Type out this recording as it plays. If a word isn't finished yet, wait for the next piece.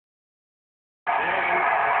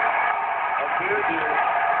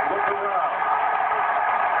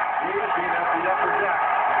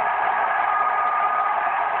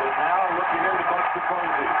But now looking into Buster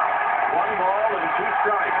Posey. 1 ball and 2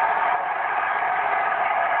 strikes.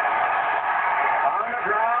 On the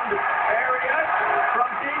ground, Arias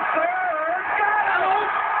from deep third. Got him!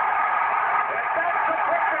 And that's the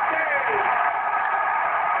perfect game.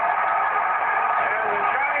 And the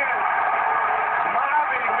Giants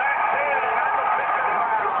mobbing Matt Cain on the pitcher's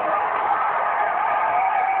mound.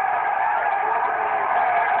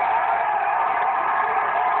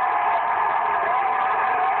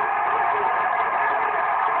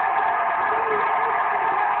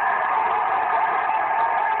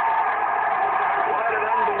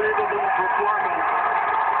 Performance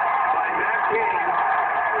by Matt Cain.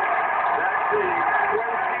 That's the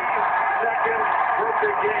 22nd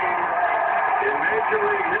perfect game in Major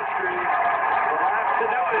League history. The last to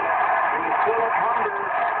do it was Philip Humber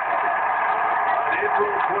on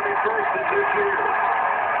April 21st of this year.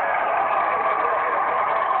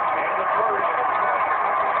 And the first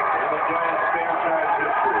in the Giants franchise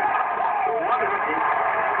history. The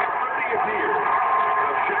 130th year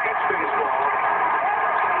of Giants baseball.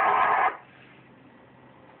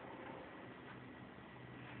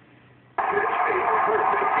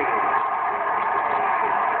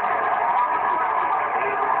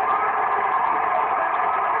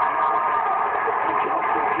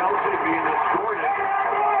 Being escorted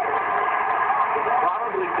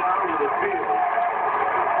probably down to the field.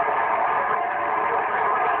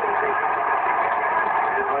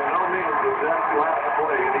 And by no means was that last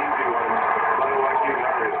play an easy one by Joaquin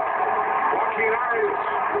Arias. Joaquin Arias,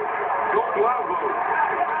 go glove vote.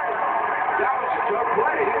 That was a tough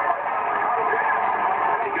play.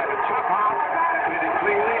 He got a tough hop, hit it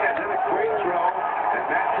cleanly, and then a great throw. And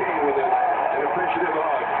Matt Cain with an appreciative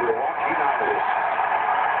hug for Joaquin Arias.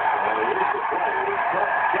 Here's the play. It was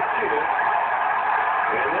tough catching it.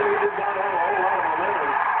 And then he did not have a whole lot of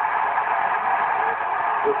momentum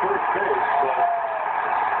to first base. But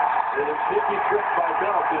in a sneaky trick by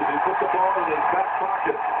Belt as he put the ball in his back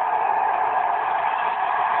pocket.